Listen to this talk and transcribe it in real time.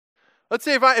Let's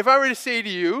say if I were to say to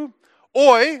you,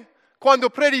 hoy, cuando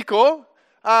predico,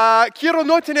 quiero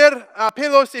no tener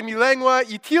pelos en mi lengua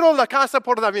y tiro la casa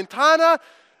por la ventana,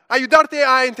 ayudarte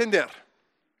a entender.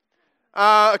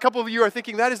 A couple of you are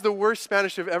thinking, that is the worst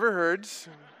Spanish I've ever heard.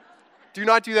 Do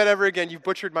not do that ever again. You've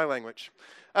butchered my language.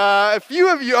 A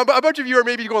bunch of you are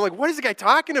maybe going like, what is the guy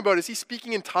talking about? Is he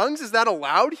speaking in tongues? Is that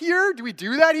allowed here? Do we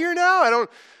do that here now? I don't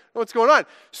know what's going on.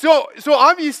 So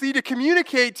obviously to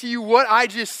communicate to you what I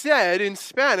just said in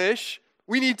Spanish,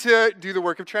 we need to do the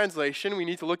work of translation. We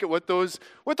need to look at what those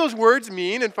words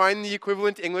mean and find the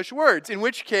equivalent English words. In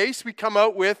which case we come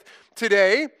out with,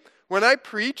 today, when I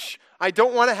preach, I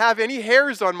don't want to have any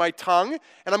hairs on my tongue,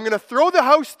 and I'm going to throw the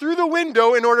house through the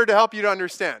window in order to help you to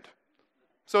understand.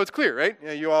 So it's clear, right?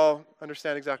 Yeah, you all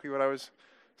understand exactly what I was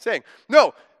saying.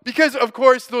 No, because of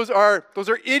course those are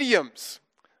idioms.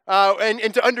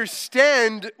 And to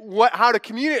understand how to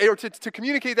communicate, or to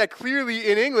communicate that clearly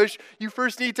in English, you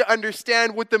first need to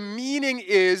understand what the meaning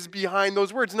is behind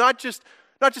those words. Not just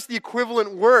the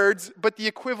equivalent words, but the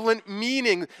equivalent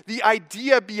meaning, the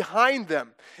idea behind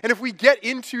them. And if we get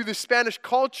into the Spanish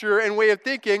culture and way of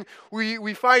thinking,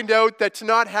 we find out that to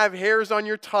not have hairs on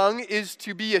your tongue is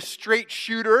to be a straight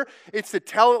shooter. It's to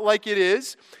tell it like it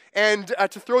is. And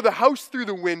to throw the house through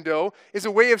the window is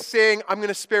a way of saying, I'm going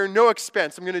to spare no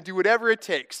expense. I'm going to do whatever it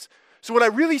takes. So what I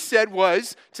really said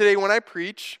was, today when I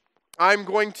preach, I'm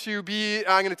going to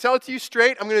tell it to you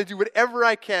straight. I'm going to do whatever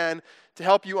I can to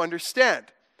help you understand.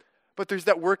 But there's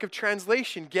that work of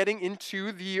translation, getting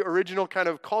into the original kind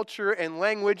of culture and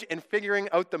language and figuring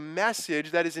out the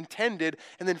message that is intended,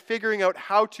 and then figuring out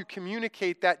how to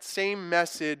communicate that same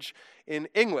message in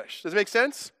English. Does it make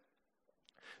sense?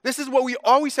 This is what we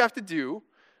always have to do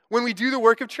when we do the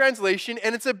work of translation,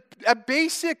 and it's a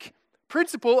basic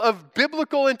principle of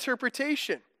biblical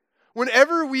interpretation.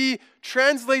 Whenever we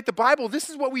translate the Bible,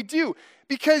 this is what we do,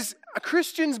 because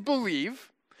Christians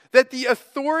believe that the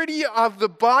authority of the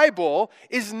Bible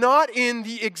is not in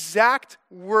the exact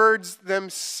words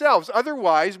themselves.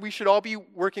 Otherwise, we should all be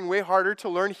working way harder to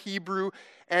learn Hebrew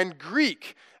and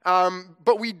Greek.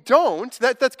 But we don't.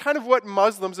 That's kind of what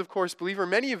Muslims, of course, believe, or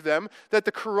many of them, that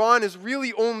the Quran is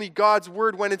really only God's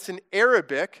word when it's in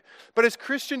Arabic. But as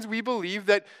Christians, we believe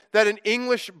that an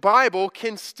English Bible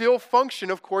can still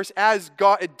function, of course, as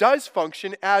God. It does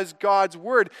function as God's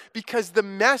word, because the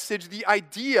message, the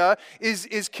idea,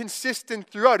 is consistent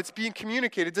throughout. It's being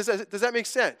communicated. Does that make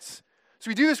sense? So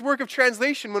we do this work of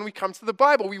translation when we come to the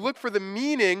Bible. We look for the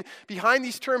meaning behind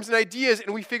these terms and ideas,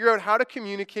 and we figure out how to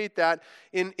communicate that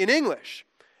in English.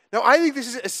 Now, I think this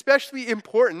is especially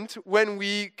important when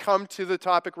we come to the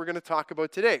topic we're going to talk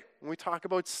about today, when we talk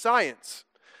about science.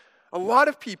 A lot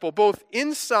of people, both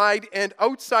inside and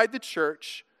outside the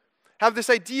church, have this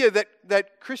idea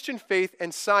that Christian faith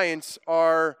and science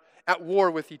are at war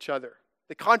with each other.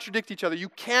 They contradict each other. You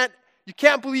can't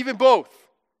believe in both.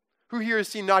 Who here has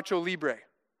seen Nacho Libre?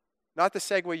 Not the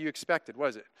segue you expected,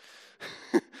 was it?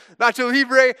 Nacho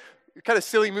Libre, kind of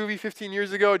silly movie 15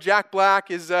 years ago. Jack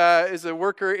Black is a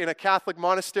worker in a Catholic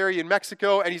monastery in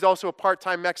Mexico, and he's also a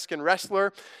part-time Mexican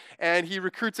wrestler. And he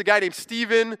recruits a guy named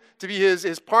Steven to be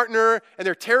his partner, and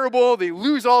they're terrible. They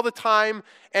lose all the time.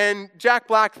 And Jack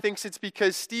Black thinks it's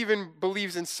because Steven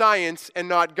believes in science and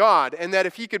not God, and that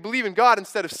if he could believe in God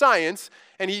instead of science,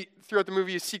 and he, throughout the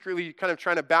movie, is secretly kind of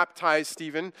trying to baptize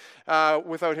Steven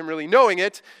without him really knowing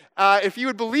it. If he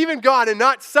would believe in God and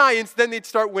not science, then they'd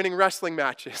start winning wrestling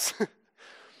matches.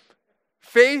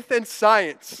 Faith and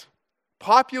science,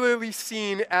 popularly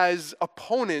seen as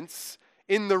opponents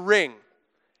in the ring.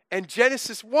 And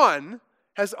Genesis 1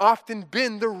 has often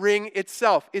been the ring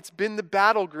itself. It's been the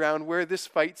battleground where this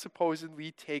fight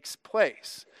supposedly takes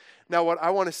place. Now, what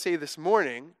I want to say this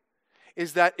morning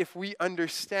is that if we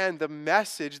understand the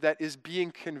message that is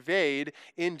being conveyed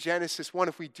in Genesis 1,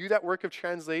 if we do that work of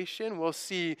translation, we'll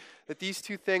see that these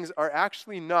two things are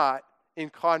actually not in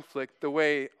conflict the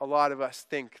way a lot of us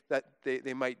think that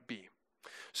they might be.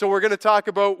 So we're going to talk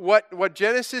about what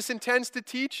Genesis intends to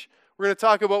teach. We're going to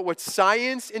talk about what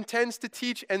science intends to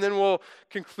teach, and then we'll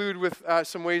conclude with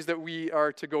some ways that we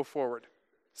are to go forward.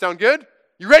 Sound good?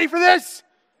 You ready for this?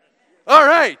 All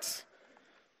right.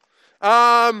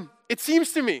 It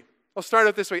seems to me, I'll start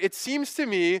out this way. It seems to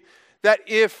me that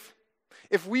if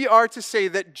we are to say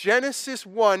that Genesis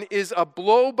 1 is a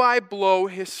blow-by-blow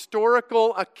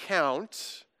historical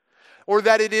account, or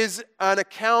that it is an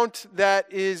account that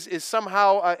is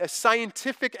somehow a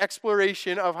scientific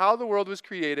exploration of how the world was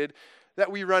created,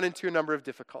 that we run into a number of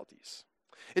difficulties.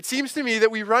 It seems to me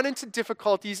that we run into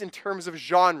difficulties in terms of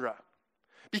genre,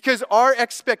 because our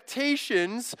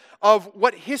expectations of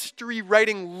what history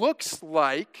writing looks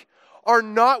like are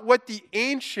not what the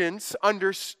ancients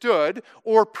understood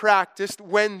or practiced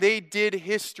when they did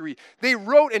history. They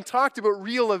wrote and talked about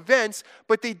real events,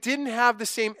 but they didn't have the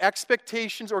same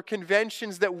expectations or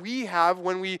conventions that we have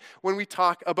when we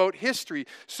talk about history.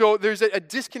 So there's a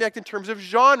disconnect in terms of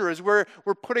genres where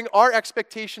we're putting our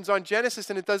expectations on Genesis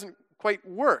and it doesn't quite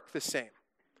work the same.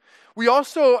 We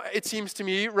also, it seems to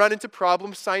me, run into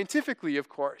problems scientifically, of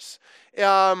course.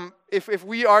 If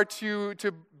we are to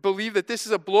believe that this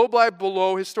is a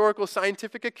blow-by-blow historical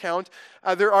scientific account,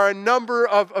 there are a number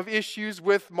of issues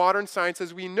with modern science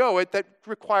as we know it that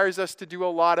requires us to do a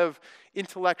lot of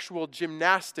intellectual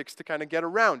gymnastics to kind of get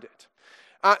around it.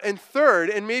 And third,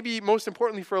 and maybe most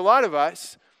importantly for a lot of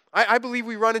us, I believe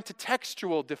we run into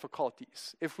textual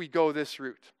difficulties if we go this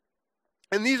route.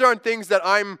 And these aren't things that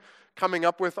I'm coming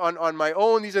up with on my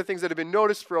own. These are things that have been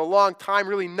noticed for a long time.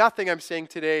 Really nothing I'm saying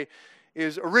today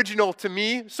is original to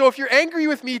me. So if you're angry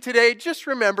with me today, just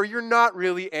remember you're not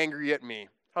really angry at me.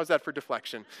 How's that for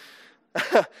deflection?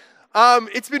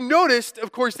 It's been noticed,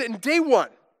 of course, that in day one,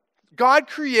 God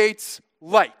creates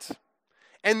light.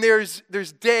 And there's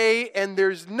day and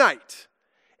there's night.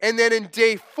 And then in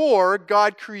day 4,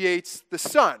 God creates the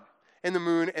sun and the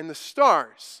moon and the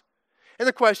stars. And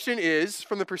the question is,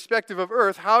 from the perspective of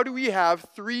Earth, how do we have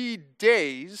 3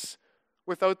 days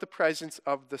without the presence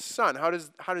of the sun? How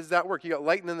does that work? You got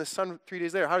light and then the sun 3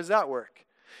 days later. How does that work?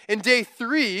 In day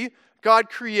 3, God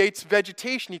creates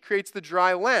vegetation. He creates the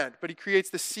dry land, but he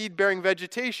creates the seed-bearing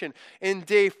vegetation. In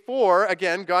day 4,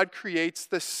 again, God creates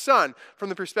the sun. From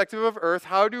the perspective of Earth,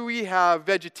 how do we have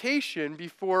vegetation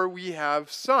before we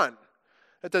have sun?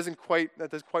 That doesn't quite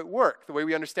work, the way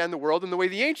we understand the world and the way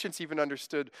the ancients even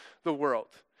understood the world.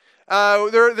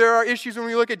 There are issues when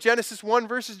we look at Genesis 1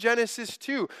 versus Genesis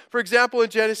 2. For example, in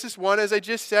Genesis 1, as I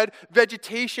just said,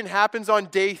 vegetation happens on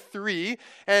day 3,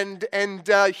 and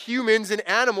humans and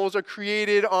animals are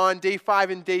created on day 5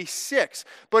 and day 6.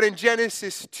 But in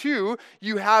Genesis 2,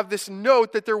 you have this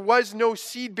note that there was no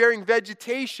seed-bearing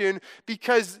vegetation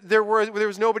because there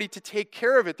was nobody to take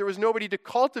care of it. There was nobody to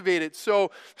cultivate it. So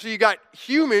you got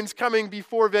humans coming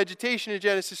before vegetation in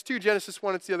Genesis 2. Genesis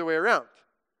 1, it's the other way around.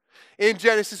 In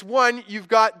Genesis 1, you've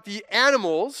got the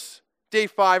animals, day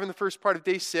 5 and the first part of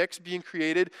day 6, being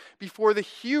created before the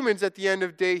humans at the end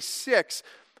of day 6.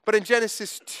 But in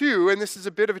Genesis 2, and this is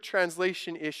a bit of a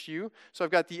translation issue, so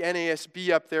I've got the NASB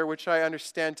up there, which I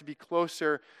understand to be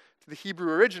closer to the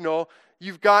Hebrew original,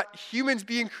 you've got humans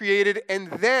being created and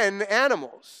then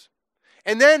animals.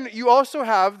 And then you also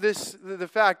have the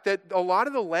fact that a lot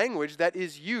of the language that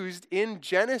is used in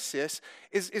Genesis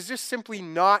is just simply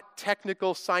not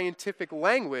technical scientific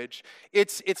language.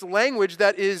 It's language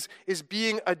that is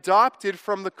being adopted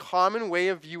from the common way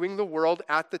of viewing the world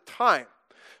at the time.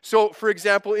 So, for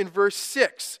example, in verse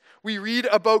 6, we read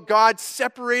about God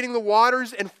separating the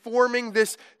waters and forming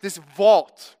this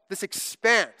vault, this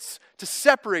expanse to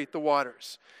separate the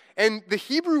waters. And the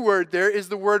Hebrew word there is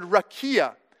the word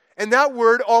rakia. And that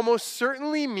word almost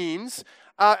certainly means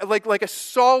like a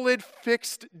solid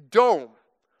fixed dome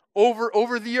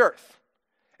over the earth.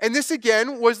 And this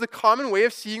again was the common way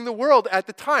of seeing the world at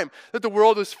the time. That the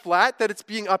world was flat, that it's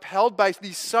being upheld by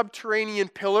these subterranean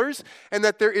pillars, and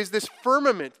that there is this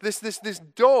firmament, this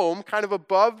dome kind of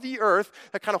above the earth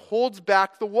that kind of holds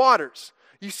back the waters.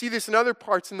 You see this in other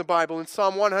parts in the Bible. In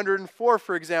Psalm 104,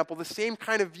 for example, the same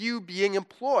kind of view being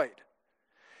employed.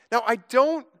 Now, I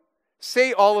don't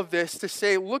say all of this to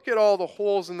say, look at all the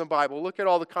holes in the Bible. Look at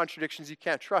all the contradictions. You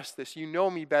can't trust this. You know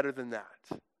me better than that.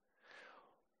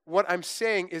 What I'm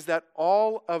saying is that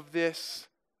all of this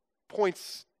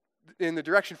points in the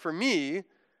direction for me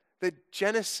that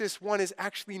Genesis 1 is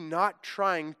actually not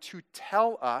trying to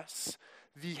tell us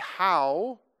the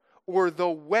how or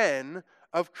the when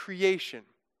of creation.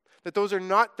 That those are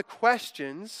not the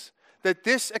questions that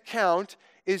this account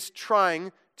is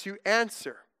trying to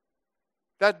answer.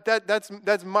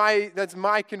 That's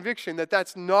my conviction,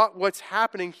 that's not what's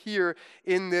happening here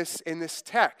in this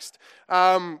text.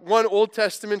 One Old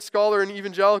Testament scholar, an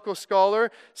evangelical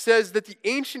scholar, says that the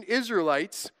ancient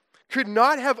Israelites could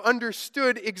not have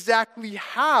understood exactly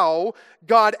how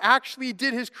God actually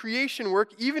did his creation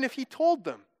work, even if he told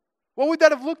them. What would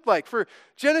that have looked like for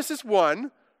Genesis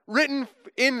 1, written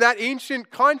in that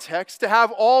ancient context, to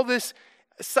have all this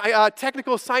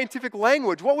technical scientific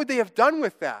language? What would they have done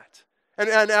with that? And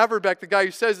Averbeck, the guy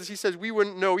who says this, he says we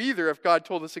wouldn't know either if God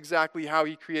told us exactly how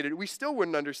he created it. We still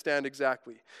wouldn't understand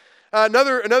exactly.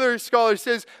 Another scholar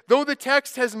says, though the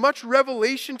text has much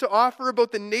revelation to offer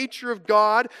about the nature of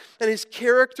God and his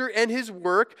character and his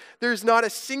work, there's not a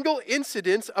single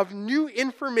incident of new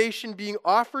information being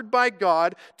offered by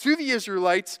God to the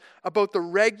Israelites about the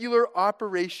regular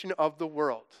operation of the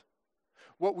world.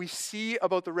 What we see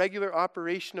about the regular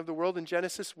operation of the world in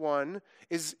Genesis 1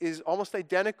 is almost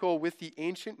identical with the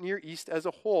ancient Near East as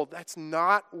a whole. That's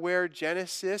not where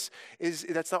Genesis is.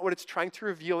 That's not what it's trying to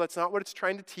reveal. That's not what it's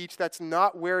trying to teach. That's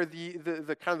not where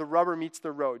the kind of the rubber meets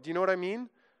the road. Do you know what I mean?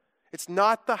 It's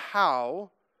not the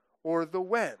how or the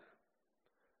when.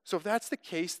 So if that's the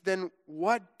case, then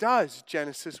what does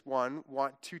Genesis 1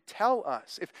 want to tell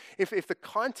us? If the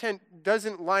content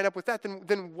doesn't line up with that,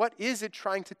 then what is it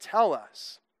trying to tell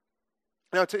us?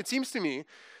 Now, it seems to me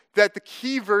that the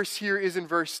key verse here is in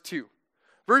verse 2.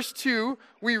 Verse 2,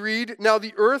 we read, "Now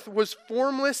the earth was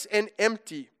formless and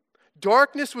empty.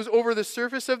 Darkness was over the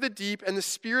surface of the deep, and the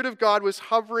Spirit of God was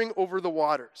hovering over the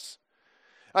waters."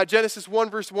 Genesis 1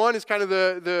 verse 1 is kind of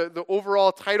the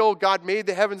overall title. God made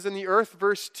the heavens and the earth.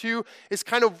 Verse 2 is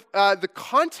kind of the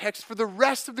context for the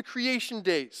rest of the creation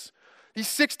days. These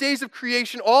 6 days of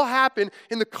creation all happen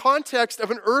in the context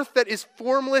of an earth that is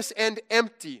formless and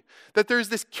empty. That there's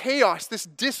this chaos, this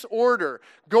disorder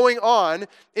going on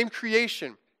in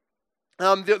creation.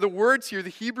 The words here, the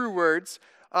Hebrew words,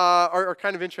 are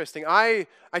kind of interesting. I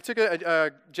took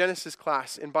a Genesis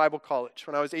class in Bible college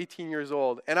when I was 18 years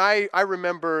old, and I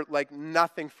remember like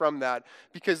nothing from that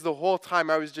because the whole time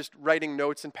I was just writing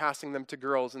notes and passing them to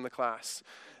girls in the class.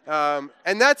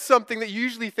 And that's something that you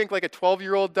usually think like a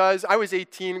 12-year-old does. I was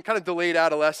 18, kind of delayed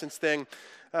adolescence thing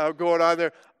going on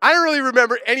there. I don't really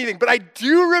remember anything, but I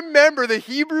do remember the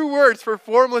Hebrew words for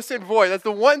formless and void. That's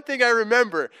the one thing I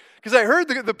remember. Because I heard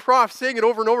the prof saying it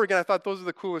over and over again. I thought those are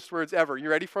the coolest words ever. You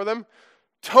ready for them?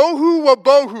 Tohu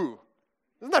wabohu.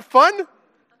 Isn't that fun?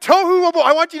 Tohu wabohu.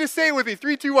 I want you to say it with me.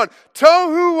 3, 2, 1.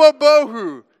 Tohu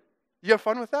wabohu. You have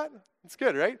fun with that? It's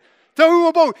good, right?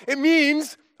 Tohu wabohu. It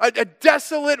means a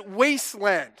desolate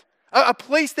wasteland. A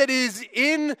place that is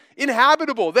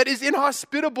uninhabitable, that is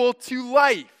inhospitable to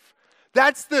life.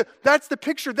 That's the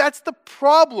picture. That's the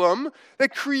problem.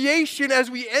 That creation, as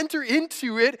we enter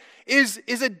into it, is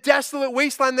a desolate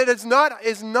wasteland that is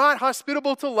not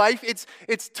hospitable to life. It's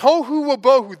tohu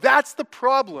wabohu. That's the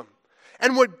problem.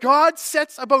 And what God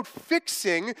sets about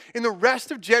fixing in the rest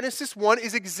of Genesis 1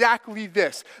 is exactly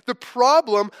this: the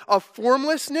problem of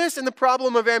formlessness and the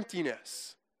problem of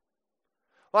emptiness.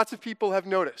 Lots of people have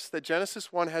noticed that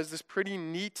Genesis 1 has this pretty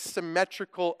neat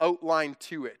symmetrical outline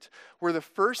to it, where the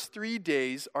first 3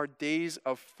 days are days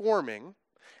of forming,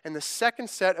 and the second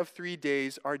set of 3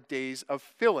 days are days of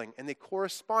filling, and they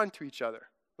correspond to each other.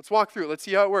 Let's walk through it. Let's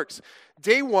see how it works.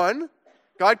 Day 1,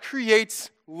 God creates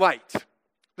light,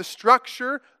 the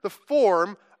structure, the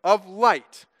form of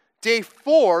light. Day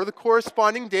 4, the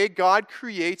corresponding day, God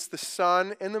creates the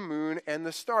sun and the moon and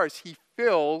the stars. He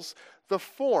fills the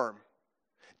form.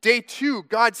 Day 2,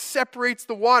 God separates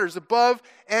the waters above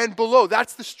and below.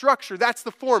 That's the structure. That's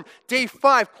the form. Day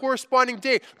 5, corresponding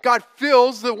day, God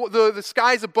fills the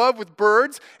skies above with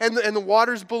birds and the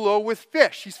waters below with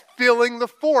fish. He's filling the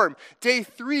form. Day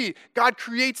 3, God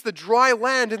creates the dry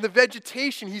land and the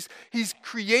vegetation. He's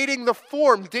creating the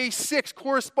form. Day 6,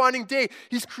 corresponding day,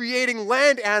 He's creating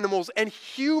land animals and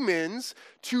humans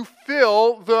to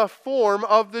fill the form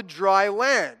of the dry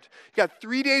land. You got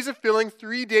 3 days of filling,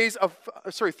 3 days of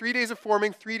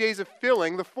forming, 3 days of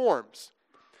filling the forms.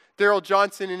 Darrell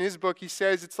Johnson, in his book, he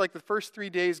says it's like the first 3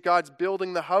 days God's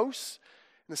building the house,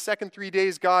 and the second 3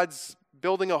 days God's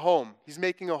building a home. He's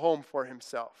making a home for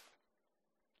himself.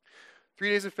 3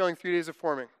 days of filling, 3 days of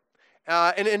forming.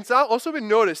 And it's also been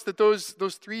noticed that those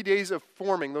 3 days of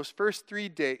forming, those first 3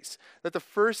 days, that the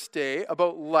first day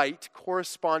about light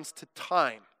corresponds to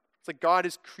time. It's like God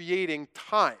is creating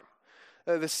time.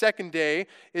 The second day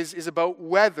is about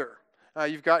weather.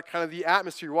 You've got kind of the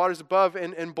atmosphere, waters above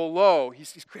and below.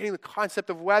 He's creating the concept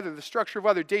of weather, the structure of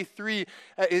weather. Day 3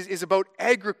 is about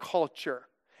agriculture.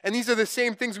 And these are the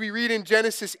same things we read in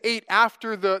Genesis 8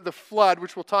 after the flood,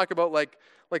 which we'll talk about like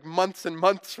months and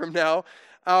months from now.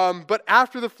 But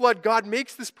after the flood, God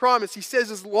makes this promise. He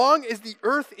says, as long as the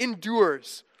earth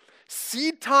endures,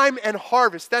 seed time and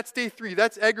harvest, that's day 3,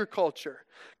 that's agriculture.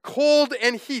 Cold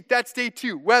and heat, that's day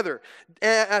 2, weather.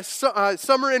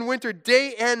 Summer and winter,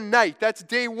 day and night, that's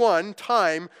day 1,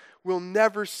 time will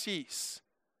never cease.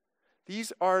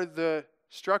 These are the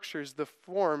structures, the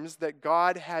forms that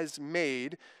God has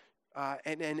made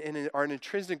and are an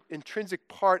intrinsic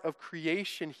part of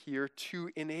creation here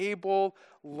to enable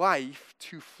life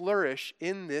to flourish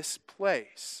in this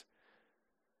place.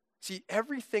 See,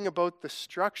 everything about the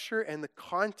structure and the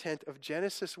content of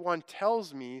Genesis 1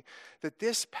 tells me that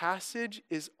this passage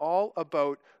is all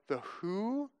about the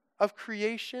who of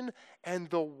creation and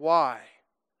the why.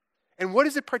 And what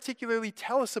does it particularly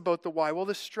tell us about the why? Well,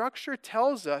 the structure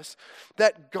tells us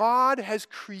that God has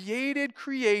created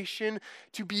creation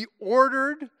to be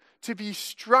ordered, to be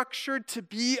structured, to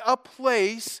be a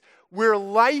place where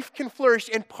life can flourish,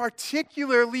 and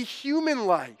particularly human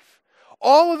life.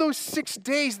 All of those 6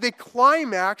 days, they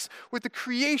climax with the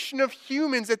creation of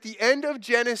humans at the end of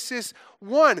Genesis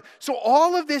 1. So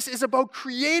all of this is about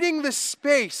creating the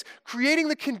space, creating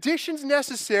the conditions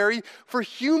necessary for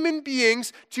human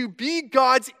beings to be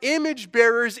God's image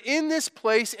bearers in this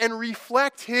place and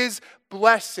reflect His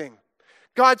blessing.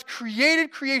 God's created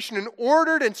creation, an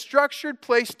ordered and structured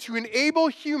place to enable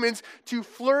humans to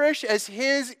flourish as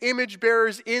His image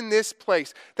bearers in this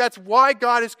place. That's why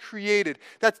God is created.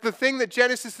 That's the thing that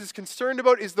Genesis is concerned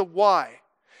about, is the why.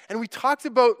 And we talked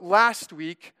about last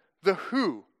week the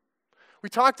who. We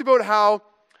talked about how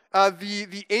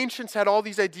the ancients had all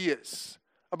these ideas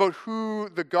about who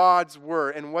the gods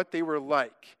were and what they were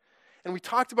like. And we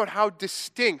talked about how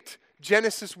distinct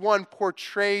Genesis 1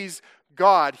 portrays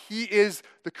God. He is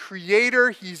the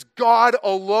creator. He's God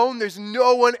alone. There's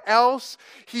no one else.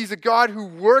 He's a God who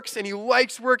works and He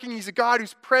likes working. He's a God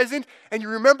who's present. And you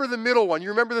remember the middle one. You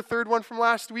remember the third one from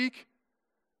last week?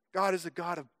 God is a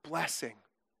God of blessing.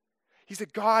 He's a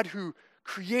God who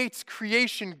creates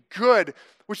creation good,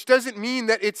 which doesn't mean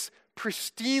that it's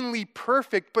pristinely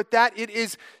perfect, but that it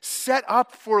is set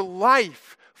up for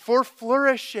life, for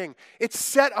flourishing. It's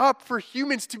set up for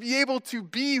humans to be able to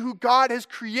be who God has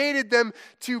created them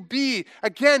to be.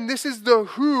 Again, this is the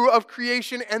who of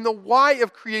creation and the why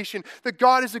of creation. That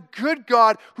God is a good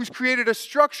God who's created a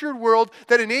structured world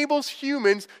that enables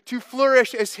humans to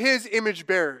flourish as His image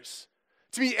bearers.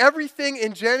 To me, everything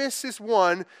in Genesis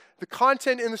 1, the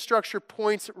content and the structure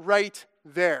points right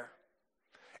there.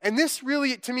 And this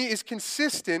really, to me, is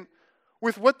consistent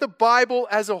with what the Bible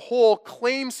as a whole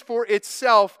claims for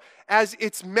itself as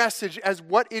its message, as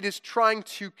what it is trying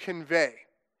to convey.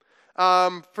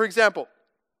 For example,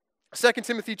 2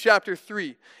 Timothy chapter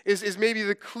 3 is maybe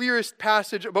the clearest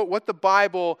passage about what the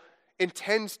Bible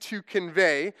intends to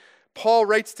convey. Paul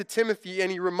writes to Timothy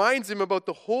and he reminds him about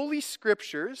the Holy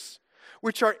Scriptures,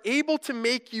 which are able to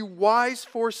make you wise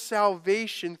for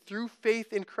salvation through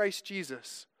faith in Christ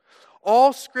Jesus.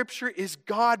 All Scripture is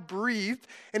God-breathed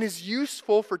and is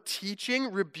useful for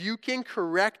teaching, rebuking,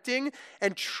 correcting,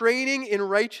 and training in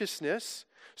righteousness,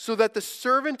 so that the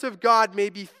servant of God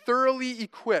may be thoroughly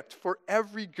equipped for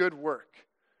every good work.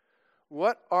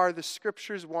 What are the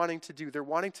Scriptures wanting to do? They're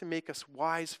wanting to make us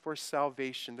wise for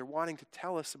salvation. They're wanting to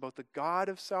tell us about the God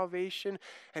of salvation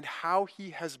and how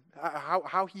He has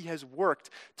worked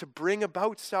to bring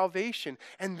about salvation.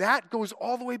 And that goes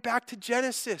all the way back to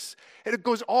Genesis. And it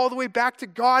goes all the way back to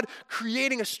God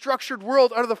creating a structured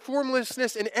world out of the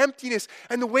formlessness and emptiness,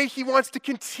 and the way He wants to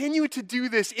continue to do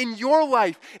this in your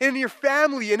life, and in your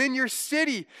family, and in your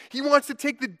city. He wants to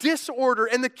take the disorder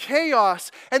and the chaos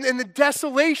and the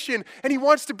desolation, and He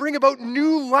wants to bring about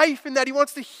new life in that. He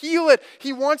wants to heal it.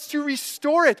 He wants to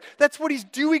restore it. That's what He's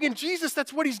doing in Jesus.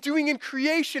 That's what He's doing in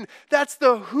creation. That's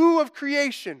the who of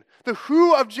creation, the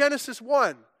who of Genesis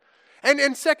 1.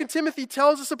 And 2 Timothy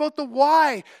tells us about the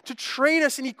why, to train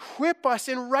us and equip us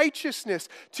in righteousness,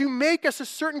 to make us a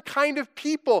certain kind of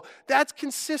people. That's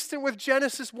consistent with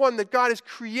Genesis 1, that God has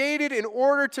created in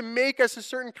order to make us a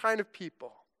certain kind of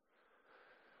people.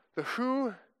 The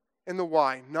who and the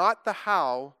why, not the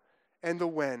how and the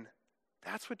when.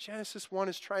 That's what Genesis 1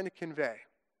 is trying to convey.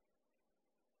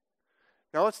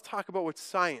 Now let's talk about what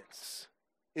science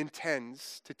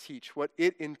intends to teach, what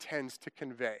it intends to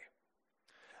convey.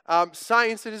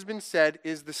 Science, it has been said,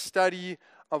 is the study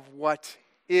of what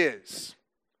is.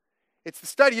 It's the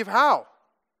study of how.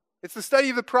 It's the study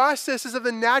of the processes of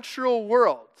the natural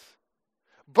world.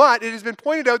 But it has been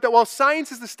pointed out that while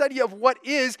science is the study of what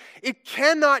is, it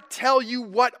cannot tell you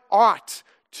what ought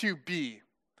to be.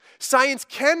 Science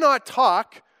cannot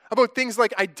talk about things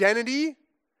like identity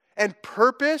and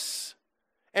purpose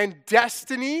and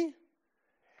destiny.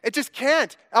 It just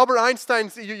can't. Albert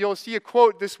Einstein, you'll see a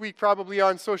quote this week probably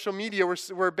on social media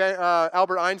where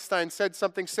Albert Einstein said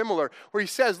something similar, where he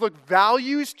says, look,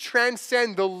 values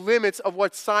transcend the limits of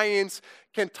what science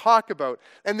can talk about.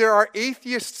 And there are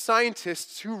atheist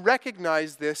scientists who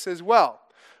recognize this as well.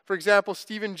 For example,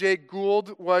 Stephen Jay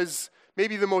Gould was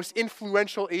maybe the most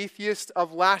influential atheist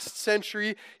of last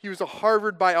century. He was a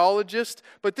Harvard biologist,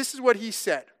 but this is what he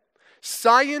said.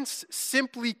 Science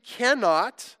simply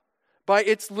cannot, by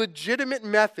its legitimate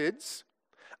methods,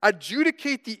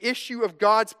 adjudicate the issue of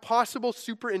God's possible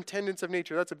superintendence of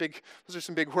nature. Those are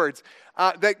some big words.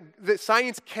 That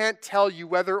science can't tell you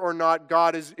whether or not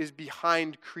God is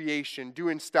behind creation,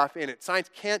 doing stuff in it. Science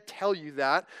can't tell you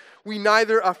that. We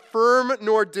neither affirm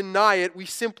nor deny it. We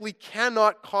simply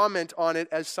cannot comment on it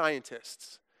as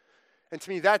scientists. And to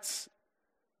me, that's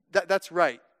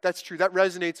right. That's true. That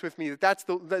resonates with me.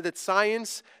 That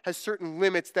science has certain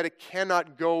limits that it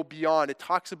cannot go beyond. It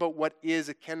talks about what is.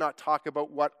 It cannot talk about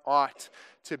what ought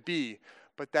to be.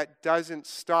 But that doesn't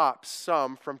stop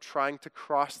some from trying to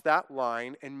cross that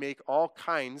line and make all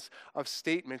kinds of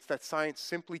statements that science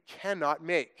simply cannot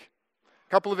make.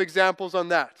 A couple of examples on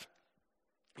that.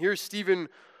 Here's Steven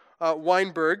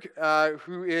Weinberg,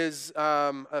 who is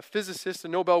a physicist, a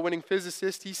Nobel-winning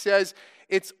physicist. He says,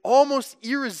 "It's almost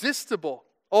irresistible,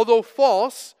 although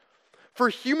false, for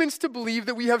humans to believe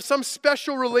that we have some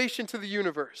special relation to the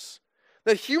universe.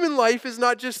 That human life is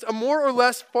not just a more or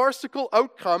less farcical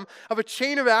outcome of a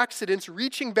chain of accidents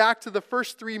reaching back to the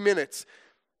first 3 minutes.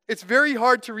 It's very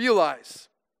hard to realize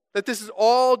that this is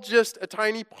all just a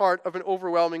tiny part of an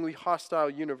overwhelmingly hostile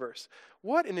universe."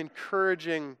 What an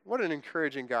encouraging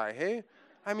guy, hey?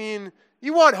 I mean,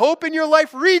 you want hope in your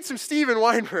life? Read some Steven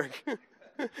Weinberg.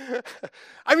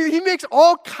 I mean, he makes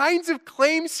all kinds of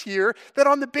claims here that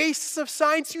on the basis of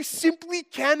science you simply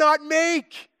cannot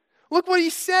make. Look what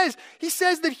he says. He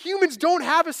says that humans don't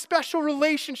have a special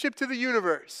relationship to the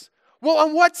universe. Well,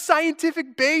 on what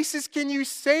scientific basis can you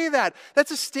say that?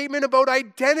 That's a statement about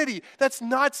identity. That's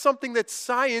not something that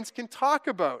science can talk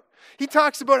about. He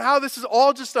talks about how this is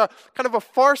all just a kind of a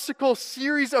farcical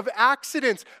series of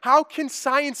accidents. How can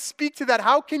science speak to that?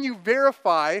 How can you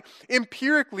verify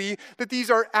empirically that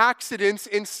these are accidents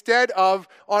instead of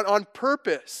on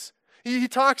purpose? He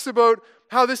talks about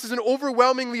how this is an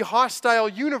overwhelmingly hostile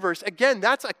universe. Again,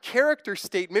 that's a character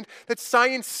statement that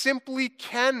science simply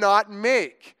cannot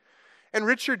make. And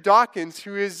Richard Dawkins,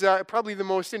 who is probably the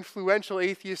most influential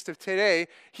atheist of today,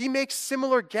 he makes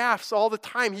similar gaffes all the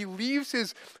time. He leaves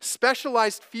his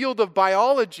specialized field of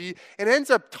biology and ends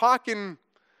up talking,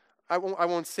 I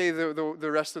won't say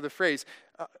the rest of the phrase,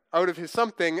 out of his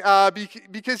something,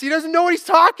 because he doesn't know what he's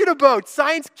talking about.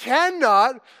 Science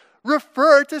cannot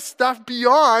refer to stuff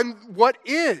beyond what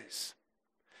is.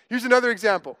 Here's another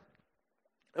example.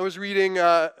 I was reading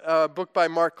a book by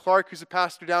Mark Clark, who's a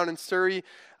pastor down in Surrey,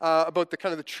 about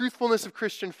the truthfulness of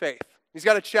Christian faith. He's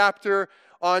got a chapter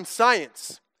on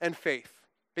science and faith.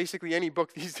 Basically, any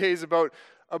book these days about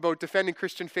defending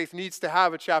Christian faith needs to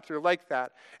have a chapter like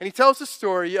that. And he tells a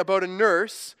story about a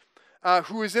nurse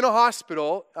who was in a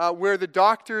hospital where the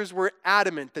doctors were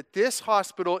adamant that this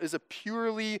hospital is a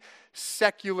purely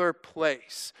secular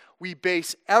place. We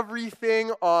base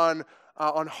everything on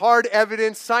hard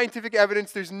evidence, scientific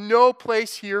evidence. There's no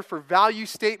place here for value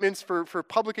statements, for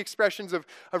public expressions of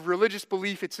religious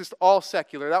belief. It's just all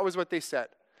secular. That was what they said.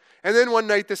 And then one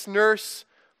night, this nurse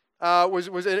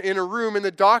was in a room, and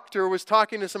the doctor was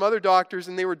talking to some other doctors,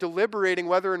 and they were deliberating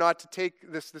whether or not to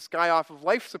take this guy off of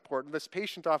life support, this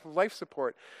patient off of life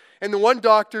support. And the one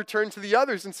doctor turned to the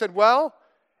others and said, "Well,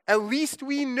 at least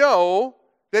we know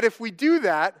that if we do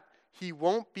that, he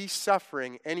won't be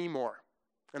suffering anymore."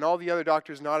 And all the other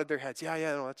doctors nodded their heads. Yeah,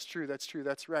 no, that's true,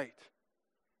 that's right.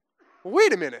 Well,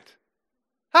 wait a minute.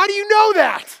 How do you know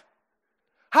that?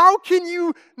 How can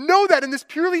you know that in this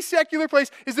purely secular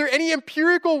place? Is there any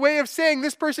empirical way of saying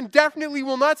this person definitely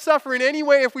will not suffer in any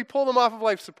way if we pull them off of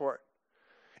life support?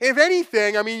 If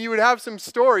anything, I mean, you would have some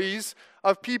stories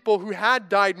of people who had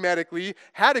died medically,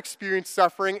 had experienced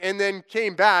suffering, and then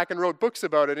came back and wrote books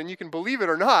about it, and you can believe it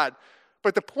or not.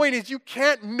 But the point is, you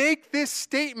can't make this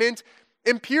statement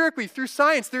empirically through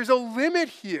science. There's a limit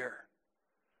here.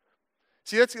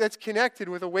 See, that's connected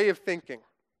with a way of thinking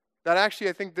that actually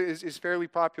I think is fairly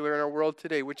popular in our world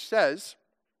today, which says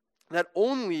that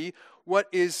only what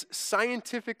is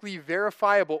scientifically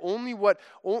verifiable, only what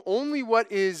you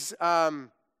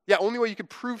can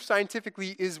prove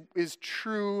scientifically is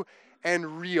true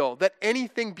and real. That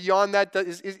anything beyond that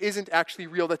isn't actually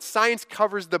real. That science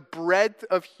covers the breadth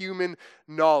of human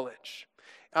knowledge.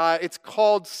 It's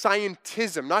called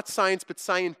scientism, not science, but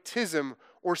scientism,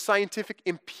 or scientific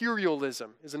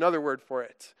imperialism is another word for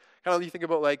it. Kind of you think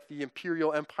about like the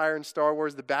Imperial Empire in Star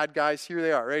Wars, the bad guys, here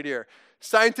they are, right here.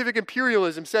 Scientific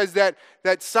imperialism says that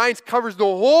science covers the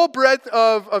whole breadth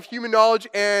of human knowledge,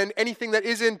 and anything that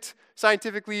isn't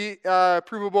scientifically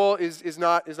provable is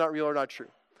not real or not true.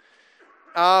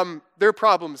 There are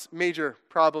problems, major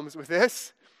problems with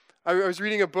this. I was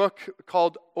reading a book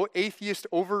called Atheist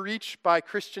Overreach by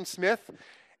Christian Smith,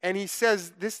 and he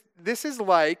says this is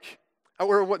like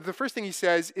the first thing he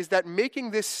says is that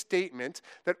making this statement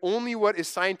that only what is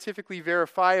scientifically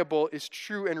verifiable is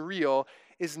true and real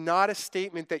is not a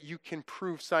statement that you can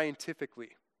prove scientifically.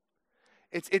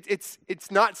 It's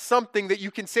not something that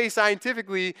you can say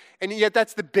scientifically, and yet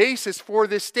that's the basis for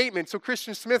this statement. So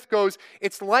Christian Smith goes,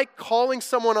 it's like calling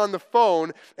someone on the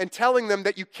phone and telling them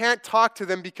that you can't talk to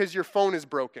them because your phone is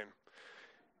broken.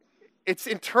 It's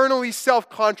internally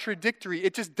self-contradictory.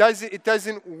 It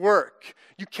doesn't work.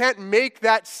 You can't make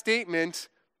that statement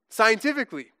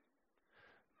scientifically.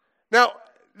 Now,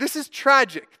 this is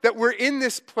tragic that we're in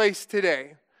this place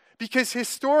today, because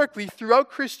historically,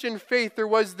 throughout Christian faith, there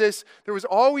was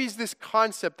always this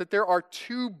concept that there are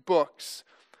two books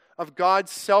of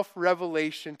God's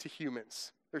self-revelation to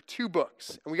humans. There are two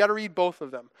books, and we got to read both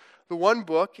of them. The one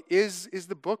book is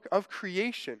the book of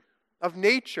creation, of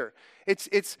nature.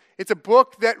 It's a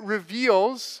book that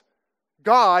reveals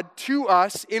God to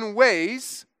us in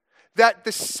ways that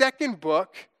the second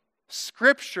book,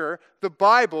 Scripture, the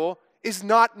Bible, is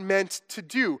not meant to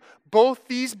do. Both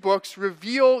these books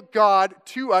reveal God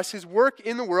to us, His work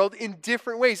in the world, in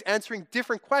different ways, answering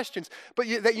different questions, but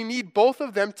that you need both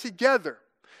of them together.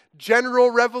 General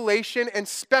revelation and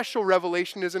special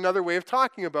revelation is another way of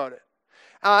talking about it.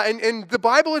 And the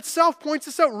Bible itself points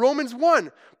this out. Romans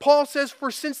 1, Paul says, "For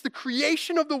since the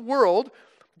creation of the world,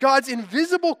 God's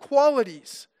invisible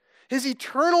qualities, His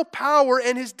eternal power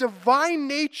and His divine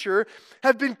nature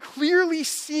have been clearly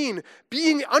seen,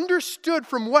 being understood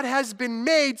from what has been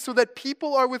made, so that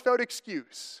people are without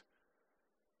excuse."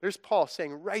 There's Paul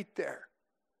saying right there.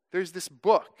 There's this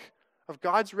book of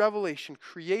God's revelation,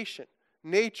 creation,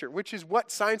 nature, which is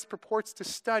what science purports to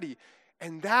study.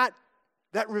 And that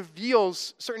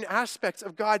reveals certain aspects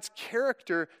of God's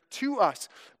character to us.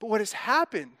 But what has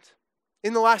happened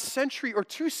in the last century or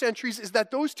 2 centuries is that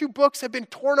those two books have been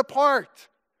torn apart.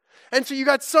 And so you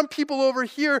got some people over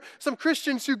here, some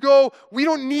Christians who go, we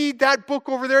don't need that book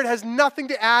over there. It has nothing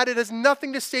to add. It has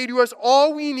nothing to say to us.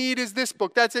 All we need is this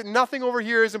book. That's it. Nothing over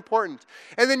here is important.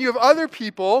 And then you have other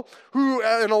people who,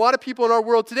 and a lot of people in our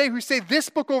world today, who say this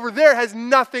book over there has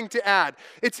nothing to add.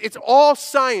 It's all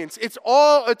science. It's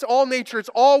all nature. It's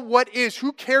all what is.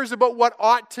 Who cares about what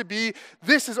ought to be?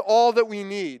 This is all that we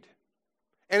need.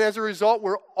 And as a result,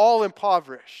 we're all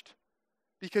impoverished.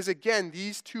 Because again,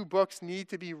 these two books need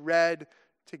to be read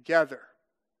together.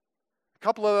 A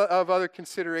couple of other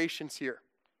considerations here.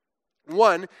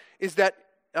 One is that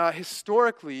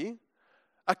historically,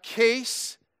 a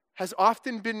case has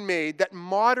often been made that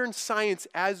modern science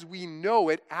as we know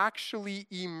it actually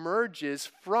emerges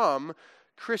from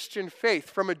Christian faith,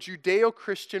 from a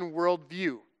Judeo-Christian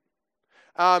worldview.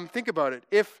 Think about it.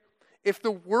 If the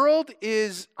world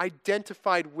is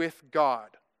identified with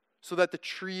God, so that the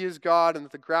tree is God, and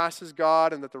that the grass is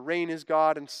God, and that the rain is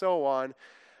God, and so on,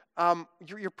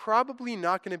 you're probably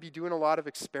not going to be doing a lot of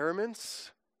experiments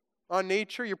on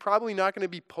nature. You're probably not going to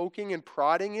be poking and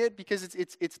prodding it because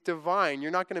it's divine.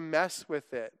 You're not going to mess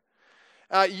with it.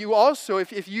 You also,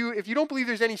 if you don't believe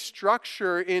there's any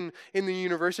structure in the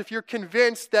universe, if you're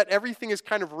convinced that everything is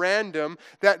kind of random,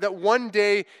 that one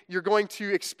day you're going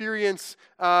to experience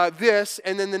this,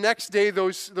 and then the next day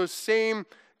those same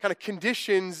kind of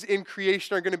conditions in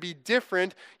creation are going to be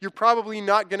different, you're probably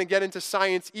not going to get into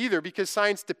science either, because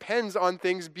science depends on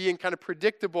things being kind of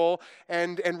predictable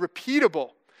and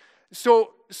repeatable.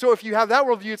 So if you have that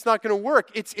worldview, it's not going to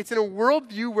work. It's in a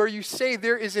worldview where you say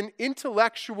there is an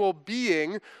intellectual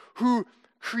being who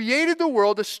created the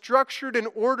world, a structured and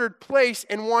ordered place,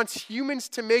 and wants humans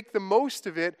to make the most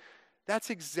of it. That's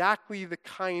exactly the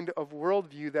kind of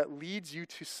worldview that leads you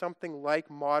to something like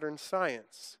modern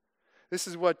science. This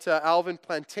is what Alvin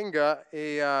Plantinga,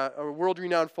 a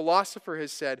world-renowned philosopher,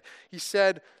 has said. He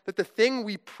said that the thing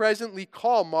we presently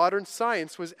call modern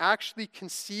science was actually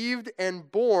conceived and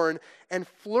born and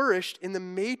flourished in the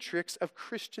matrix of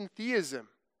Christian theism.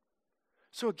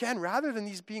 So again, rather than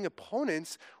these being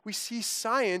opponents, we see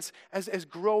science as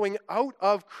growing out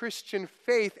of Christian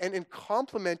faith and in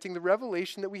complementing the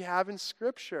revelation that we have in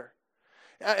Scripture.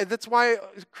 That's why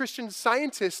Christian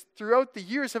scientists throughout the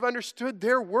years have understood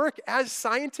their work as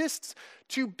scientists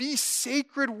to be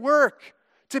sacred work,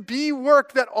 to be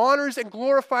work that honors and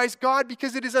glorifies God,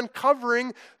 because it is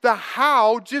uncovering the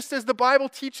how, just as the Bible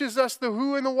teaches us the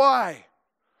who and the why.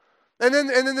 And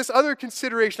then this other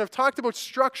consideration, I've talked about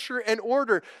structure and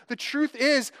order. The truth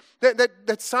is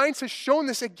that science has shown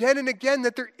this again and again,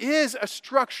 that there is a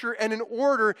structure and an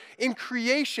order in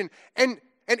creation. And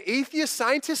atheist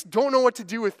scientists don't know what to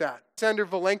do with that. Alexander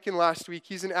Vilenkin last week,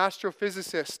 he's an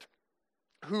astrophysicist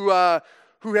who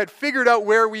who had figured out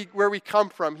where we come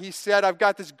from. He said, I've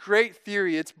got this great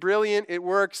theory. It's brilliant. It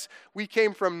works. We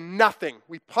came from nothing.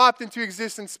 We popped into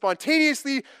existence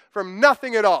spontaneously from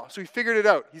nothing at all. So he figured it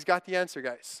out. He's got the answer,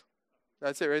 guys.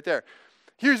 That's it right there.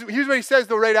 Here's what he says,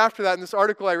 though, right after that in this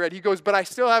article I read. He goes, but I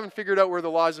still haven't figured out where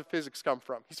the laws of physics come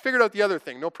from. He's figured out the other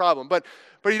thing, no problem. But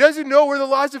he doesn't know where the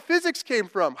laws of physics came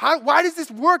from. Why does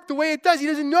this work the way it does? He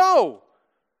doesn't know.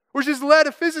 Which has led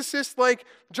a physicist like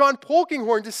John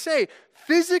Polkinghorne to say,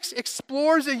 physics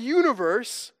explores a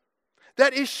universe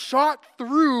that is shot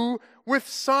through with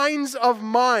signs of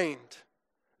mind.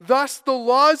 Thus, the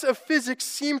laws of physics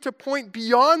seem to point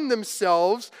beyond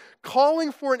themselves,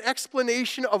 calling for an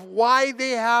explanation of why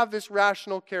they have this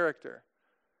rational character.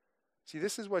 See,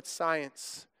 this is what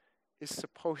science is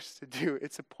supposed to do.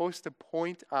 It's supposed to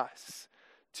point us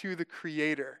to the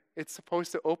Creator. It's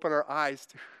supposed to open our eyes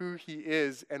to who He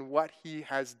is and what He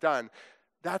has done.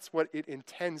 That's what it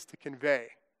intends to convey.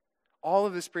 All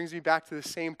of this brings me back to the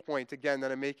same point, again,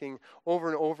 that I'm making over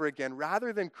and over again.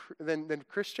 Rather than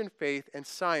Christian faith and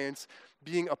science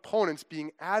being opponents,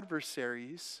 being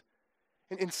adversaries,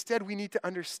 and instead we need to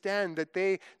understand that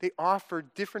they offer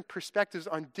different perspectives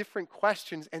on different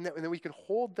questions and that we can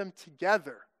hold them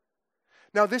together.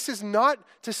 Now, this is not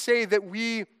to say that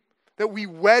we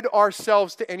wed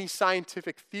ourselves to any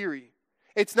scientific theory.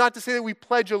 It's not to say that we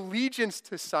pledge allegiance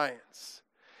to science.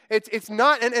 It's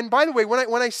not, and by the way,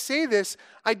 when I say this,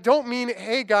 I don't mean,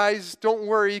 hey guys, don't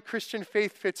worry, Christian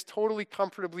faith fits totally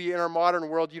comfortably in our modern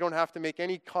world. You don't have to make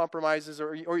any compromises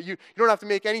or you don't have to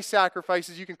make any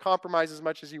sacrifices. You can compromise as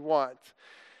much as you want.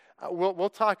 We'll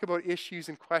talk about issues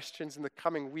and questions in the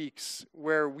coming weeks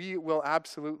where we will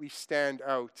absolutely stand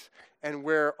out and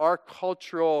where our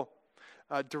cultural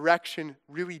direction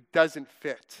really doesn't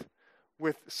fit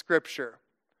with Scripture.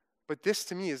 But this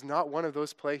to me is not one of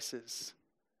those places.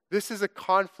 This is a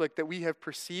conflict that we have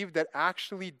perceived that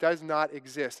actually does not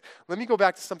exist. Let me go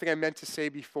back to something I meant to say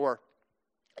before.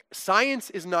 Science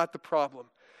is not the problem.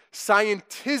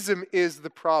 Scientism is the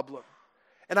problem.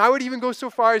 And I would even go so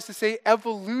far as to say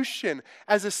evolution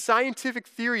as a scientific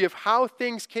theory of how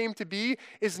things came to be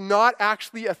is not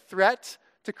actually a threat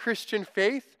to Christian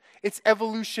faith. It's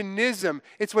evolutionism.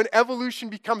 It's when evolution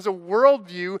becomes a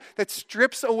worldview that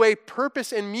strips away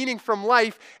purpose and meaning from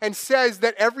life and says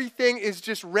that everything is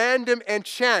just random and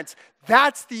chance.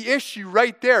 That's the issue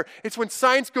right there. It's when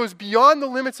science goes beyond the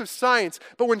limits of science.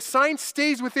 But when science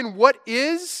stays within what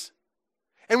is,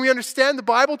 and we understand the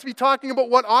Bible to be talking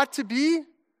about what ought to be,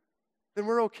 then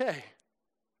we're okay.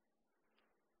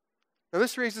 Now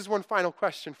this raises one final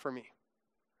question for me,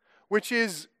 which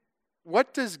is,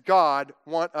 what does God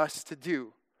want us to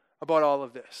do about all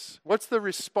of this? What's the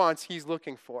response He's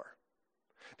looking for?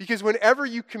 Because whenever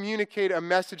you communicate a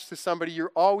message to somebody,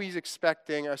 you're always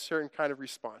expecting a certain kind of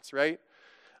response, right?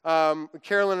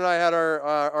 Carolyn and I had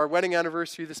our wedding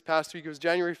anniversary this past week. It was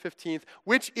January 15th,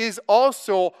 which is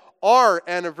also our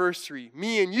anniversary,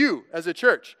 me and you as a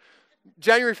church.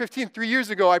 January 15th, 3 years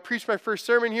ago, I preached my first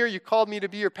sermon here. You called me to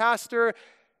be your pastor,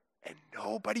 and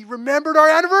nobody remembered our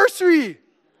anniversary.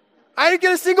 I didn't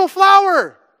get a single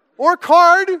flower or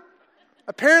card.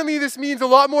 Apparently, this means a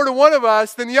lot more to one of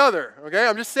us than the other. Okay,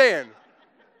 I'm just saying.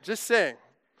 Just saying.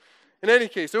 In any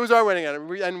case, it was our wedding,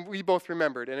 and we both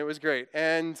remembered, and it was great.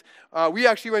 And we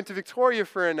actually went to Victoria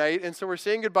for a night, and so we're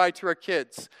saying goodbye to our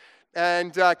kids.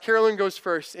 And Carolyn goes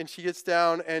first, and she gets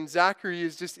down, and Zachary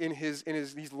is just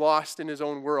he's lost in his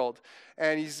own world.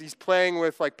 And he's playing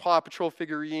with like Paw Patrol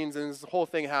figurines, and there's the whole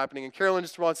thing happening. And Carolyn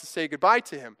just wants to say goodbye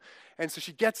to him. And so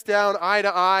she gets down eye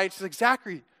to eye. She's like,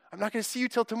 Zachary, I'm not going to see you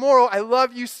till tomorrow. I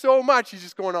love you so much. He's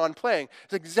just going on playing.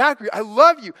 He's like, Zachary, I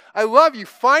love you. I love you.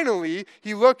 Finally,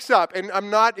 he looks up, and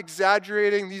I'm not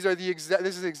exaggerating. This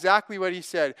is exactly what he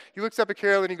said. He looks up at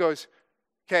Carolyn, and he goes,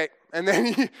 okay. And then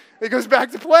he goes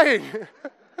back to playing.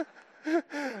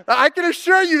 I can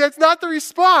assure you that's not the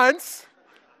response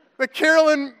that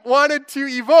Carolyn wanted to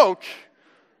evoke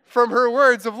from her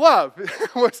words of love.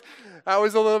 That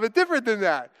was a little bit different than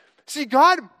that. See,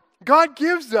 God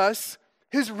gives us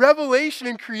His revelation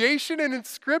in creation and in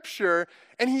Scripture,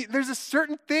 and there's a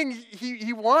certain thing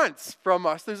he wants from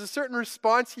us. There's a certain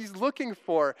response He's looking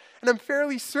for. And I'm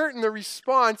fairly certain the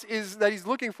response that He's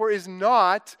looking for is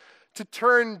not to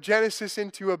turn Genesis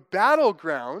into a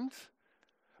battleground,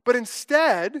 but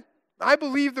instead, I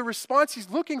believe the response He's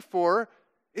looking for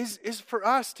is for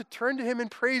us to turn to Him in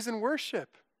praise and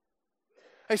worship.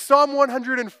 Hey, Psalm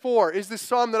 104 is the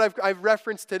psalm that I've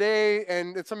referenced today,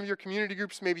 and that some of your community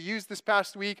groups maybe used this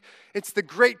past week. It's the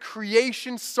great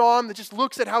creation psalm that just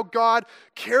looks at how God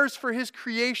cares for his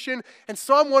creation. And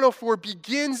Psalm 104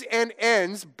 begins and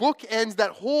ends, bookends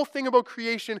that whole thing about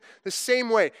creation the same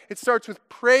way. It starts with,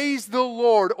 praise the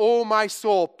Lord, O my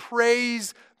soul,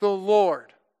 praise the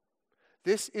Lord.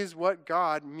 This is what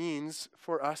God means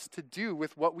for us to do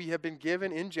with what we have been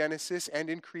given in Genesis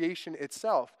and in creation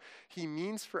itself. He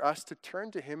means for us to turn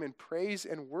to him in praise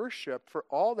and worship for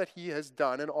all that he has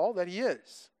done and all that he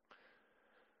is.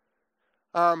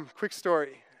 Quick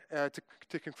story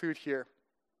to conclude here.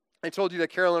 I told you that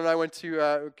Carolyn and I went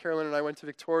to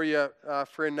Victoria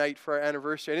for a night for our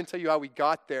anniversary. I didn't tell you how we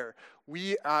got there.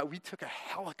 We took a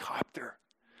helicopter.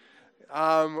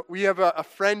 We have a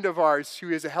friend of ours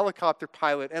who is a helicopter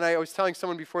pilot, and I was telling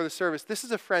someone before the service, this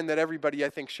is a friend that everybody I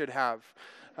think should have.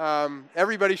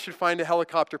 Everybody should find a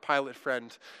helicopter pilot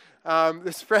friend.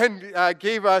 This friend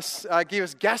gave us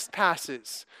guest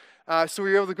passes, so we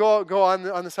were able to go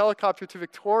on this helicopter to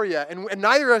Victoria, and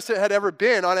neither of us had ever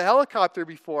been on a helicopter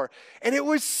before, and it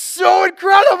was so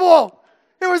incredible.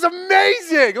 It was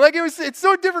amazing. It's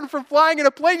so different from flying in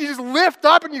a plane. You just lift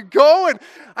up and you go, and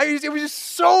it was just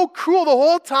so cool the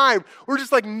whole time. We're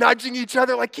just like nudging each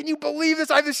other, like, can you believe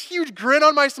this? I have this huge grin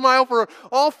on my smile for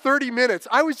all 30 minutes.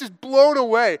 I was just blown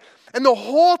away. And the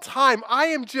whole time, I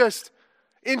am just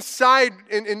inside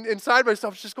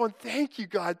myself, just going, thank you,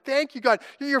 God. Thank you, God.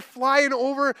 You're flying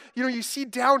over, you see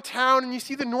downtown and you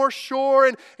see the North Shore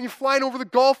and you're flying over the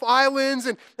Gulf Islands.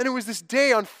 And it was this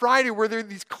day on Friday where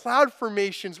these cloud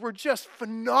formations were just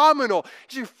phenomenal.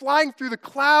 You're flying through the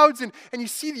clouds and you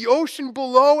see the ocean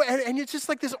below, and it's just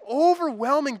like this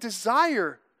overwhelming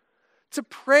desire to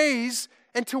praise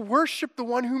and to worship the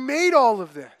one who made all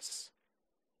of this.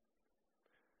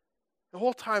 The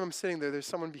whole time I'm sitting there's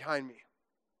someone behind me.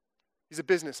 He's a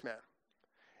businessman.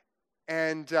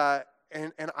 And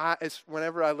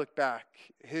whenever I look back,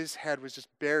 his head was just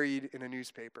buried in a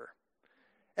newspaper.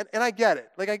 And I get it.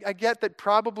 I get that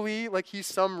probably, he's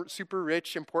some super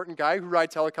rich, important guy who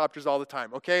rides helicopters all the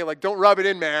time, okay? Don't rub it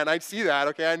in, man. I see that,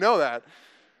 okay? I know that.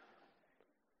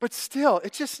 But still,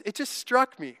 it just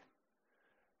struck me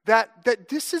that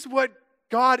this is what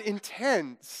God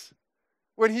intends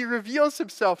when he reveals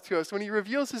himself to us, when he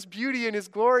reveals his beauty and his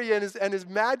glory and his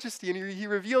majesty, and he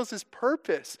reveals his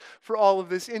purpose for all of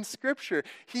this in Scripture.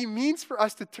 He means for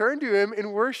us to turn to him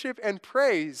in worship and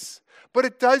praise, but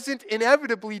it doesn't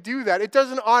inevitably do that. It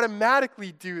doesn't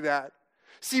automatically do that.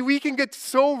 See, we can get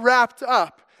so wrapped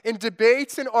up in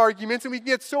debates and arguments, and we can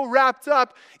get so wrapped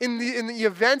up in the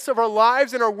events of our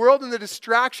lives and our world and the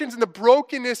distractions and the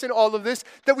brokenness and all of this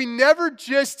that we never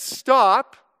just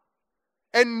stop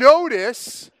and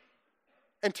notice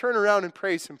and turn around and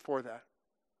praise him for that.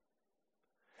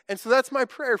 And so that's my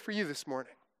prayer for you this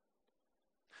morning.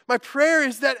 My prayer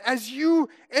is that as you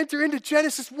enter into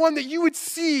Genesis 1, that you would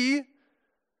see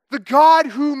the God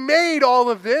who made all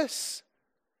of this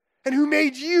and who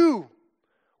made you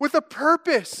with a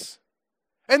purpose.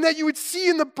 And that you would see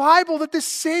in the Bible that this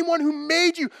same one who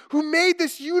made you, who made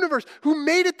this universe, who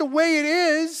made it the way it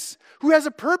is, who has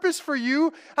a purpose for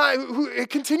you, who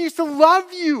continues to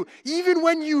love you, even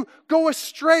when you go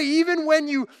astray, even when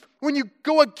you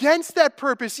go against that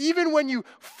purpose, even when you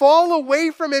fall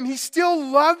away from him, he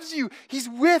still loves you. He's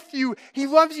with you. He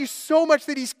loves you so much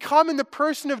that he's come in the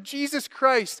person of Jesus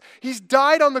Christ. He's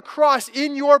died on the cross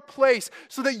in your place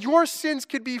so that your sins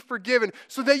could be forgiven,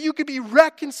 so that you could be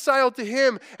reconciled to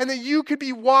him, and that you could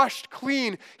be washed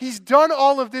clean. He's done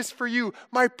all of this for you.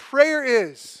 My prayer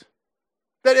is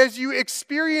that as you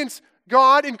experience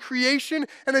God in creation,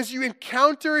 and as you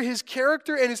encounter his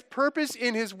character and his purpose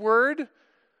in his word,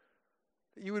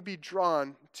 that you would be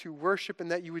drawn to worship,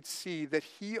 and that you would see that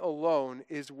he alone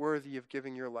is worthy of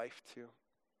giving your life to.